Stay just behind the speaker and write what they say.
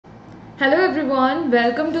Hello everyone,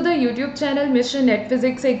 welcome to the YouTube channel Mission Net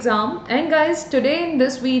Physics Exam. And guys, today in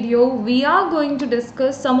this video we are going to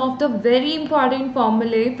discuss some of the very important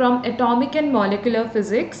formulae from atomic and molecular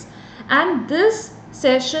physics, and this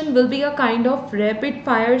session will be a kind of rapid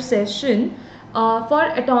fire session for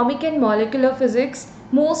atomic and molecular physics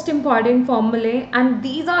most important formulae, and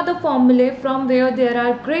these are the formulae from where there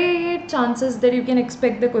are great chances that you can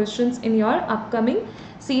expect the questions in your upcoming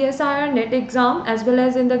CSIR net exam as well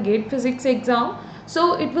as in the gate physics exam.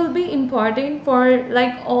 So it will be important for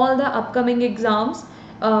like all the upcoming exams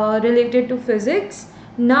related to physics.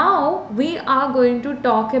 Now we are going to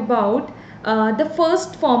talk about the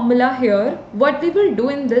first formula here. What we will do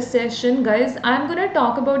in this session, guys, I'm gonna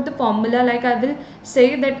talk about the formula, like I will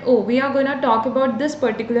say that, oh, we are gonna talk about this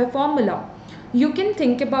particular formula. You can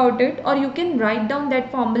think about it or you can write down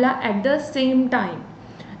that formula at the same time,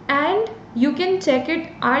 and you can check it.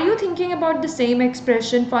 Are you thinking about the same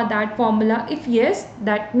expression for that formula? If yes,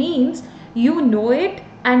 that means you know it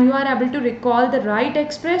and you are able to recall the right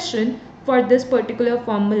expression for this particular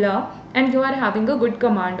formula and you are having a good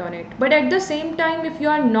command on it. But at the same time, if you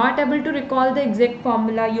are not able to recall the exact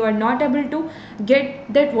formula, you are not able to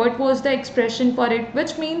get that what was the expression for it,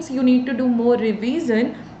 which means you need to do more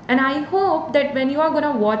revision. And I hope that when you are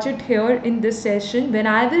gonna watch it here in this session, when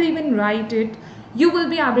I will even write it, you will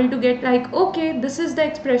be able to get like, okay, this is the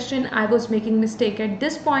expression, I was making mistake at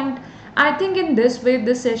this point. I think in this way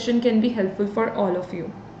this session can be helpful for all of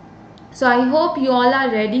you. So I hope you all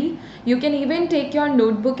are ready. You can even take your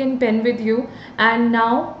notebook and pen with you, and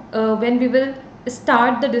now when we will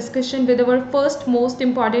start the discussion with our first most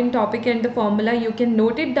important topic and the formula, you can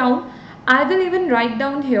note it down. I will even write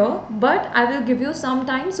down here, but I will give you some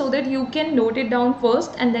time so that you can note it down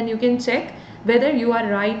first and then you can check whether you are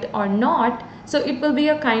right or not. So it will be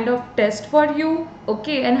a kind of test for you,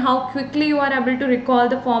 okay, and how quickly you are able to recall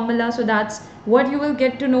the formula. So that's what you will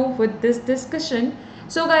get to know with this discussion.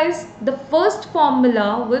 So guys, the first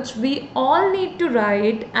formula which we all need to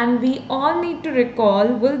write and we all need to recall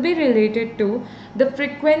will be related to the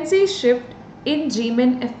frequency shift in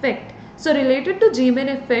Zeeman effect. So related to Zeeman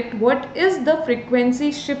effect, what is the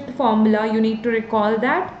frequency shift formula? You need to recall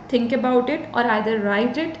that, think about it, or either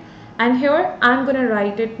write it. And here I'm gonna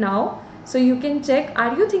write it now. So you can check,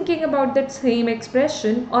 are you thinking about that same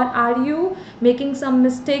expression or are you making some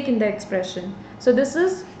mistake in the expression? So this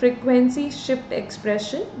is frequency shift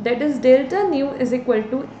expression, that is delta nu is equal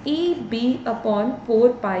to EB upon 4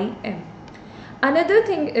 pi m. Another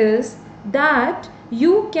thing is that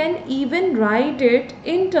you can even write it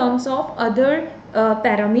in terms of other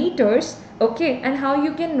parameters, okay, and how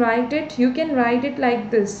you can write it? You can write it like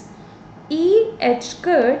this: E h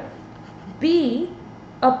squared B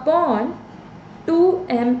upon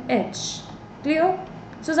 2mh. Clear?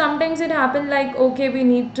 So sometimes it happens like, okay, we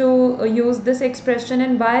need to use this expression,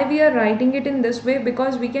 and why we are writing it in this way?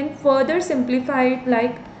 Because we can further simplify it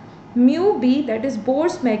like mu b, that is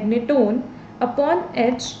Bohr's magnetone, upon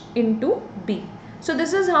h into b. So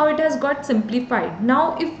this is how it has got simplified.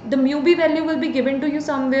 Now if the mu b value will be given to you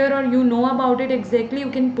somewhere or you know about it exactly,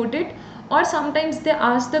 you can put it. Or sometimes they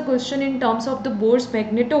ask the question in terms of the Bohr's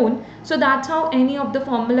magnetone. So that's how any of the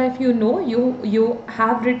formula, if you know, you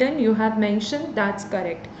have written, you have mentioned, that's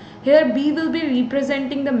correct. Here B will be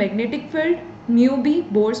representing the magnetic field, mu B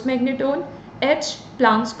Bohr's magnetone, H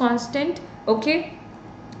Planck's constant, okay,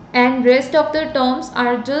 and rest of the terms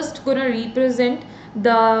are just gonna represent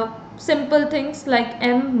the simple things like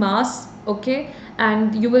m mass, okay,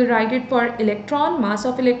 and you will write it for electron, mass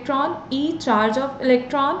of electron, E charge of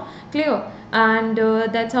electron. Clear? And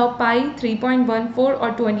that's how pi 3.14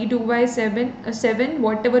 or 22/7,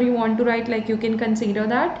 whatever you want to write, like you can consider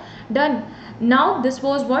that. Done. Now this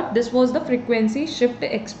was what? This was the frequency shift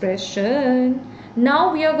expression.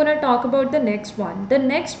 Now we are going to talk about the next one. The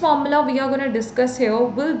next formula we are going to discuss here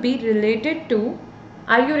will be related to,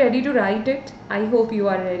 are you ready to write it? I hope you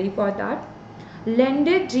are ready for that.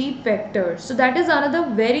 Lambda G factor. So that is another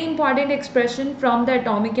very important expression from the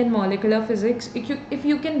atomic and molecular physics. If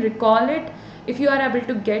you can recall it, if you are able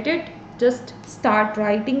to get it, just start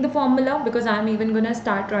writing the formula, because I'm even gonna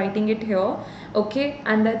start writing it here, okay.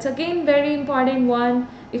 And that's again very important one.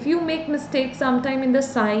 If you make mistakes sometime in the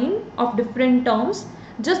sign of different terms,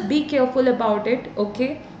 just be careful about it,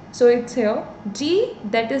 okay. So it's here G,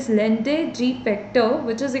 that is Lambda G factor,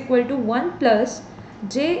 which is equal to 1 plus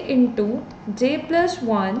J into J plus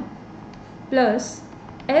 1 plus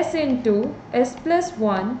S into S plus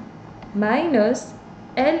 1 minus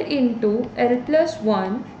L into L plus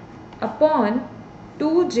 1 upon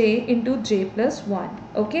 2J into J plus 1,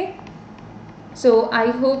 okay. So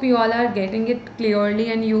I hope you all are getting it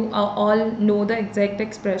clearly and you all know the exact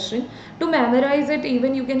expression. To memorize it,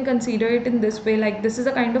 even you can consider it in this way, like this is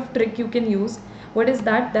a kind of trick you can use. What is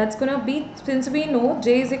that? That's gonna be, since we know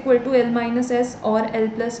J is equal to L minus S or L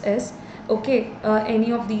plus S, okay,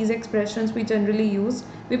 any of these expressions we generally use,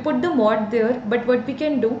 we put the mod there. But what we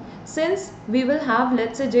can do, since we will have,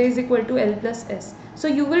 let's say J is equal to L plus S, so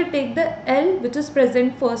you will take the L which is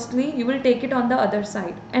present firstly, you will take it on the other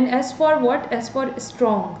side, and S for what? S for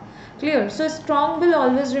strong. Clear? So strong will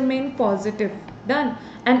always remain positive. Done.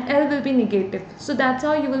 And L will be negative. So that's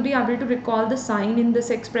how you will be able to recall the sign in this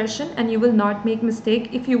expression and you will not make mistake.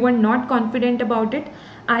 If you were not confident about it,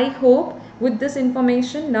 I hope with this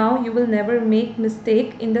information now you will never make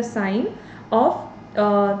mistake in the sign of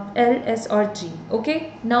L, S or G.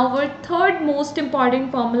 Okay. Now our third most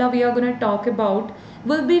important formula we are going to talk about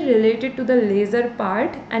will be related to the laser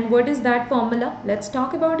part. And what is that formula? Let's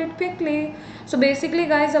talk about it quickly. So basically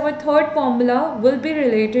guys, our third formula will be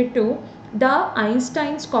related to the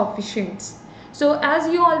Einstein's coefficients. So as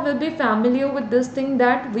you all will be familiar with this thing,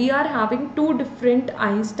 that we are having two different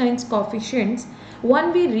Einstein's coefficients.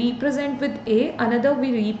 One we represent with A, another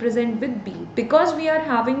we represent with B, because we are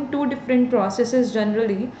having two different processes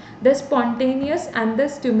generally, the spontaneous and the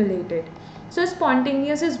stimulated. So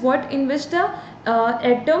spontaneous is what, in which the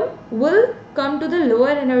atom will come to the lower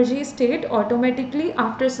energy state automatically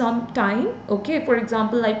after some time. Okay, for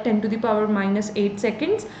example, like 10 to the power minus 8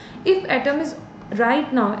 seconds. If atom is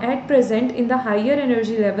right now at present in the higher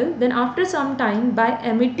energy level, then after some time, by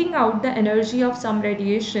emitting out the energy of some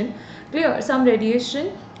radiation, clear, some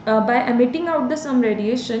radiation, by emitting out the some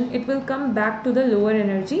radiation, it will come back to the lower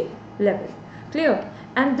energy level. Clear?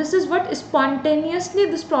 And this is what spontaneously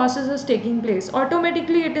this process is taking place,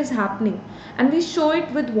 automatically it is happening. And we show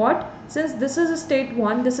it with what? Since this is a state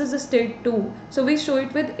 1, this is a state 2, so we show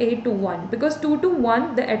it with A to 1, because 2 to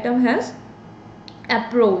 1 the atom has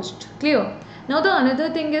approached. Clear? Now the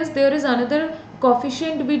another thing is, there is another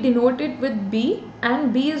coefficient we denoted with B,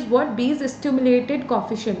 and B is what? B is stimulated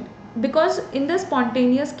coefficient, because in the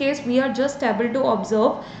spontaneous case we are just able to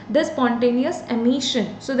observe the spontaneous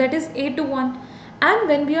emission, so that is A to 1. And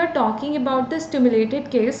when we are talking about the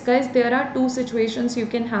stimulated case, guys, there are two situations you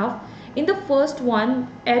can have. In the first one,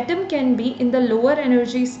 atom can be in the lower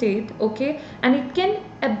energy state, okay, and it can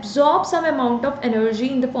absorb some amount of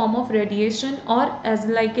energy in the form of radiation, or as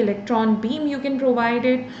like electron beam you can provide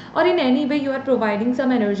it, or in any way you are providing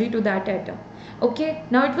some energy to that atom. Okay,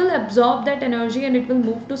 now it will absorb that energy and it will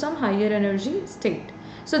move to some higher energy state.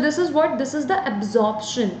 So this is what? This is the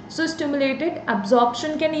absorption. So stimulated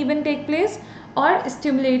absorption can even take place, or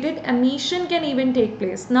stimulated emission can even take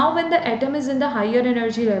place. Now when the atom is in the higher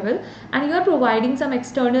energy level and you are providing some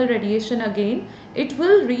external radiation, again it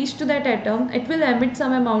will reach to that atom, it will emit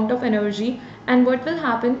some amount of energy, and what will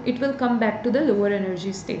happen? It will come back to the lower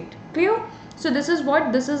energy state. Clear? So this is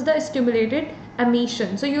what? This is the stimulated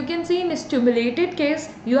emission. So you can see in stimulated case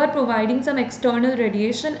you are providing some external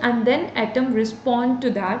radiation and then atom respond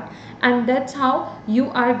to that, and that's how you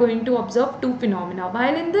are going to observe two phenomena.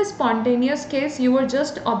 While in the spontaneous case you are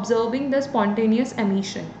just observing the spontaneous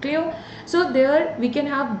emission. Clear? So there we can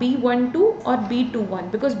have B12 or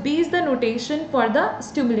B21, because B is the notation for the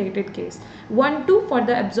stimulated case. 1-2 for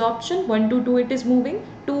the absorption, 1-2 it is moving,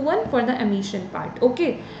 2-1 for the emission part.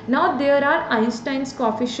 Okay, now there are Einstein's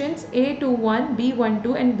coefficients A21,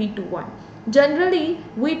 B12 and B21. Generally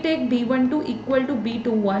we take B12 equal to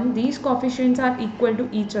B21. These coefficients are equal to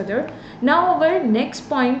each other. Now our next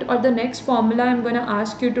point, or the next formula I'm going to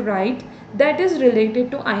ask you to write, that is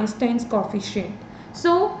related to Einstein's coefficient.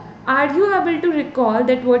 So are you able to recall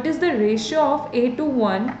that what is the ratio of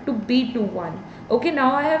A21 to B21? Okay,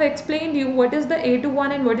 now I have explained you what is the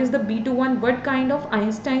A21 and what is the B21, what kind of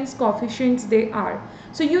Einstein's coefficients they are.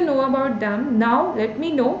 So you know about them. Now let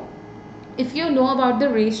me know if you know about the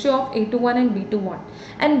ratio of A21 and B21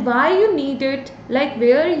 and why you need it, like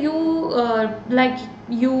where you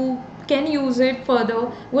can use it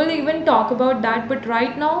further. We'll even talk about that, but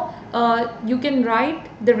right now you can write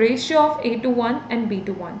the ratio of A21 and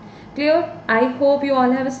B21. Clear? I hope you all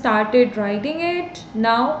have started writing it.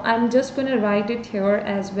 Now I'm just going to write it here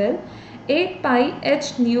as well. 8 pi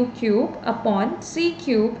h nu cube upon c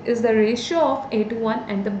cube is the ratio of A21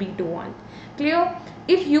 and the B21. Clear?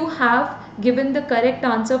 If you have given the correct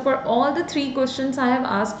answer for all the three questions I have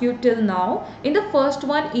asked you till now, in the first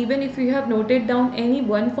one, even if you have noted down any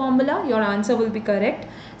one formula, your answer will be correct.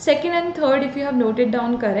 Second and third, if you have noted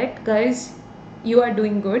down correct, guys, you are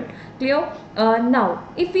doing good. Clear? Now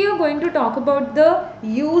if we are going to talk about the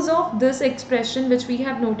use of this expression which we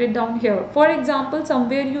have noted down here, for example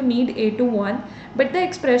somewhere you need A21 but the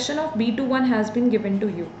expression of B21 has been given to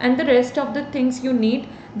you and the rest of the things you need,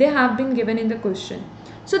 they have been given in the question.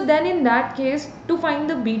 So then in that case, to find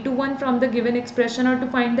the B21 from the given expression, or to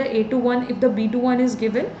find the A21 if the B21 is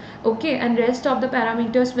given, okay, and rest of the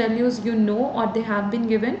parameters values you know or they have been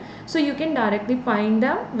given, so you can directly find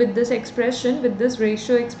them with this expression, with this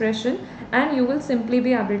ratio expression, and you will simply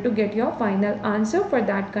be able to get your final answer for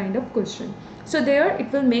that kind of question. So there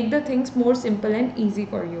it will make the things more simple and easy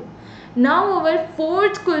for you. Now our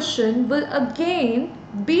fourth question will again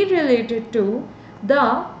be related to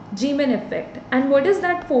the G-man effect. And what is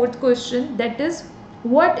that fourth question? That is,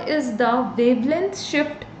 what is the wavelength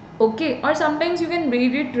shift? Okay, or sometimes you can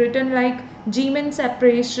read it written like G-man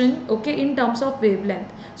separation, okay, in terms of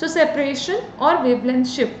wavelength. So separation or wavelength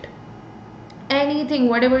shift, anything,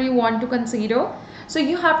 whatever you want to consider. So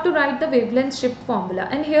you have to write the wavelength shift formula.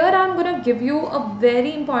 And here I am going to give you a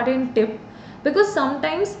very important tip, because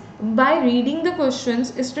sometimes by reading the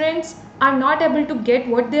questions, students are not able to get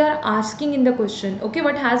what they are asking in the question, okay,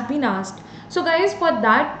 what has been asked. So guys, for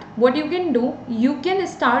that what you can do, you can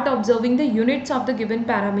start observing the units of the given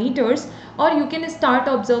parameters, or you can start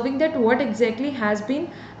observing that what exactly has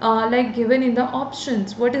been like given in the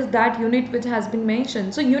options, what is that unit which has been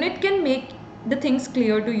mentioned. So unit can make the things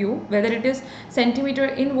clear to you, whether it is centimeter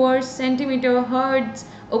inverse, centimeter, hertz,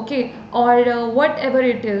 okay, or whatever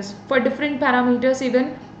it is. For different parameters,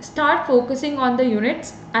 even start focusing on the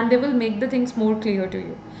units and they will make the things more clear to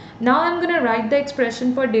you. Now I'm going to write the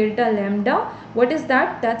expression for delta lambda. What is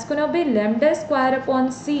that? That's going to be lambda square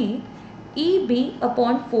upon C EB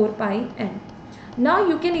upon 4 pi n. Now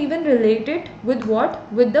you can even relate it with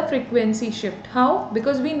what? With the frequency shift. How?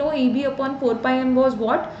 Because we know EB upon 4 pi n was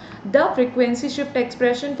what? The frequency shift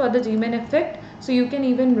expression for the G-man effect. So you can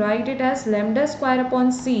even write it as lambda square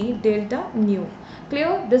upon C delta nu.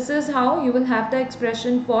 Clear? This is how you will have the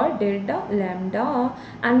expression for delta lambda,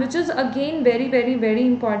 and which is again very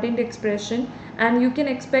important expression, and you can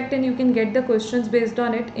expect and you can get the questions based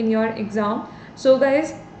on it in your exam. So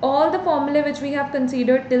guys, all the formulae which we have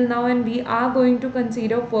considered till now and we are going to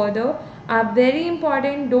consider further are very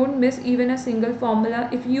important. Don't miss even a single formula.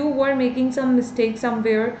 If you were making some mistake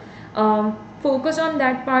somewhere, focus on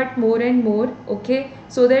that part more and more, okay,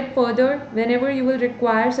 so that further whenever you will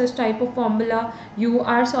require such type of formula, you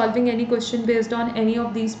are solving any question based on any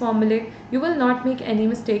of these formulae, you will not make any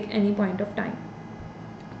mistake any point of time.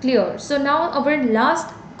 Clear? So now our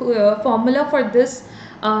last formula for this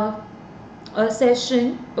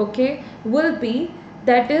session, okay, will be,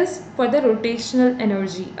 that is for the rotational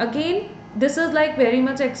energy. Again, this is like very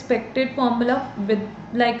much expected formula with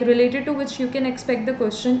like related to which you can expect the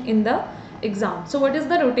question in the exam. So what is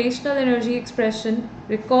the rotational energy expression?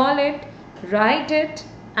 Recall it, write it,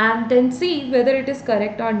 and then see whether it is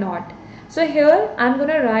correct or not. So here I'm going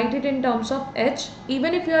to write it in terms of H.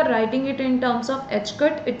 Even if you are writing it in terms of H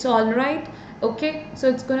cut, it's all right, okay. So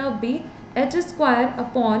it's going to be H square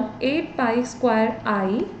upon 8 pi square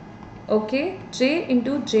I, okay, J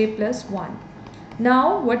into J plus 1.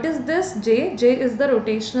 Now what is this J? J is the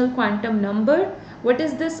rotational quantum number. What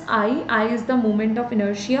is this I? I is the moment of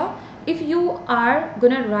inertia. If you are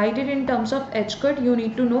gonna write it in terms of H cut, you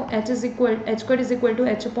need to know H cut is equal to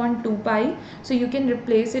H upon 2 pi. So you can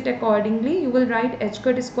replace it accordingly. You will write H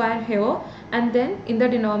cut square here, and then in the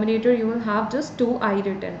denominator you will have just 2I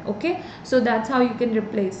written, okay. So that's how you can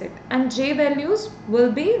replace it. And J values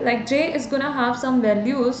will be like, J is gonna have some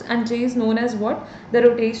values, and J is known as what? The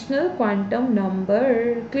rotational quantum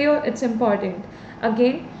number. Clear? It's important.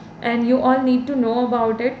 Again, and you all need to know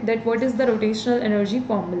about it, that what is the rotational energy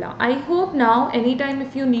formula. I hope now anytime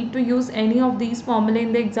if you need to use any of these formula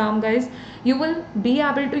in the exam, guys, you will be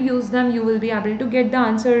able to use them. You will be able to get the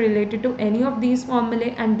answer related to any of these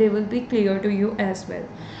formulae, and they will be clear to you as well.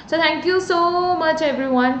 So thank you so much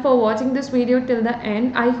everyone for watching this video till the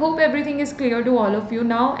end. I hope everything is clear to all of you.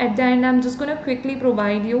 Now at the end, I'm just going to quickly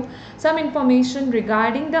provide you some information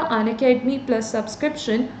regarding the Unacademy Plus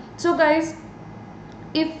subscription. So guys,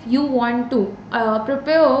 if you want to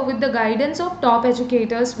prepare with the guidance of top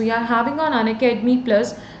educators we are having on Unacademy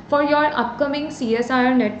Plus for your upcoming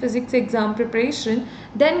CSIR Net Physics exam preparation,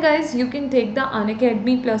 then guys you can take the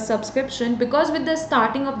Unacademy Plus subscription, because with the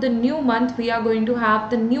starting of the new month we are going to have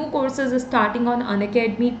the new courses starting on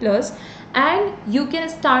Unacademy Plus, and you can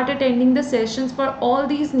start attending the sessions for all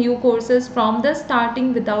these new courses from the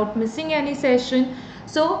starting without missing any session.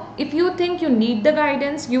 So if you think you need the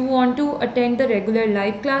guidance, you want to attend the regular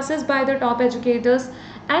live classes by the top educators,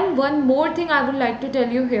 And one more thing I would like to tell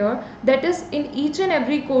you here, that is in each and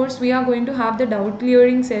every course we are going to have the doubt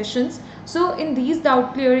clearing sessions. So in these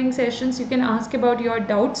doubt clearing sessions you can ask about your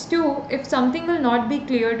doubts too. If something will not be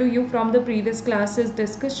clear to you from the previous classes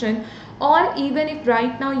discussion, or even if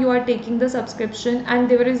right now you are taking the subscription and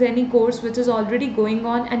there is any course which is already going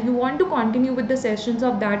on and you want to continue with the sessions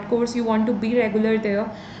of that course, you want to be regular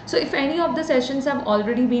there. So if any of the sessions have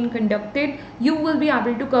already been conducted, you will be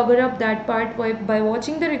able to cover up that part by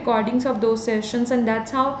watching the recordings of those sessions, and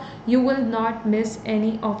that's how you will not miss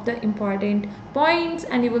any of the important points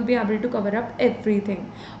and you will be able to cover up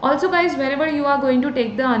everything. Also guys, whenever you are going to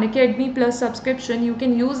take the Unacademy Plus subscription, you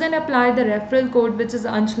can use and apply the referral code which is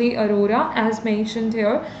Anjali Arora as mentioned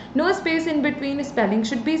here. No space in between, spelling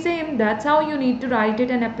should be same. That's how you need to write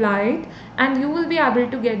it and apply it, and you will be able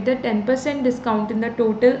to get the 10% discount in the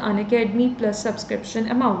total Unacademy Plus subscription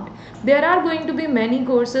amount. There are going to be many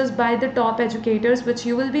courses by the top educators which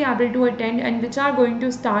you will be able to attend and which are going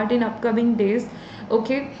to start in upcoming days.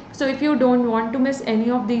 Okay, so if you don't want to miss any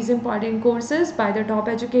of these important courses by the top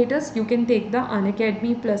educators, you can take the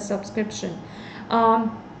Unacademy Plus subscription.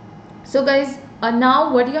 So guys,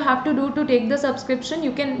 now what you have to do to take the subscription,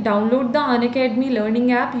 you can download the Unacademy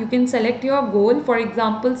learning app. You can select your goal, for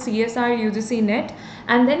example CSIR UGC net,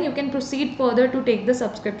 and then you can proceed further to take the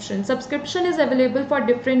subscription. Subscription is available for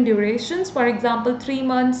different durations, for example 3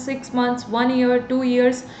 months, 6 months, 1 year, 2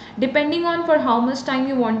 years, depending on for how much time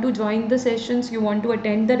you want to join the sessions, you want to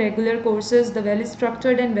attend the regular courses, the well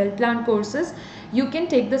structured and well planned courses. You can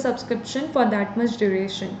take the subscription for that much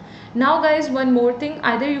duration. Now guys, one more thing,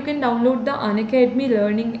 either you can download the Unacademy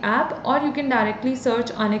learning app or you can directly search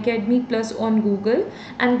Unacademy Plus on Google,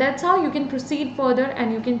 and that's how you can proceed further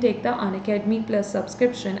and you can take the Unacademy Plus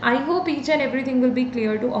subscription. I hope each and everything will be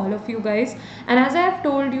clear to all of you guys, and as I have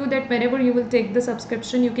told you that whenever you will take the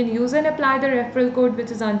subscription, you can use and apply the referral code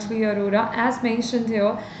which is Anjali Arora as mentioned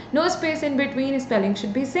here. No space in between, spelling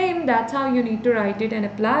should be same. That's how you need to write it and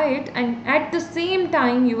apply it, and at the same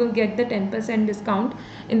time you will get the 10% discount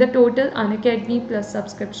in the total Unacademy Plus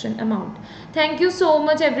subscription amount. Thank you so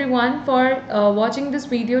much everyone for watching this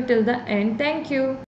video till the end. Thank you.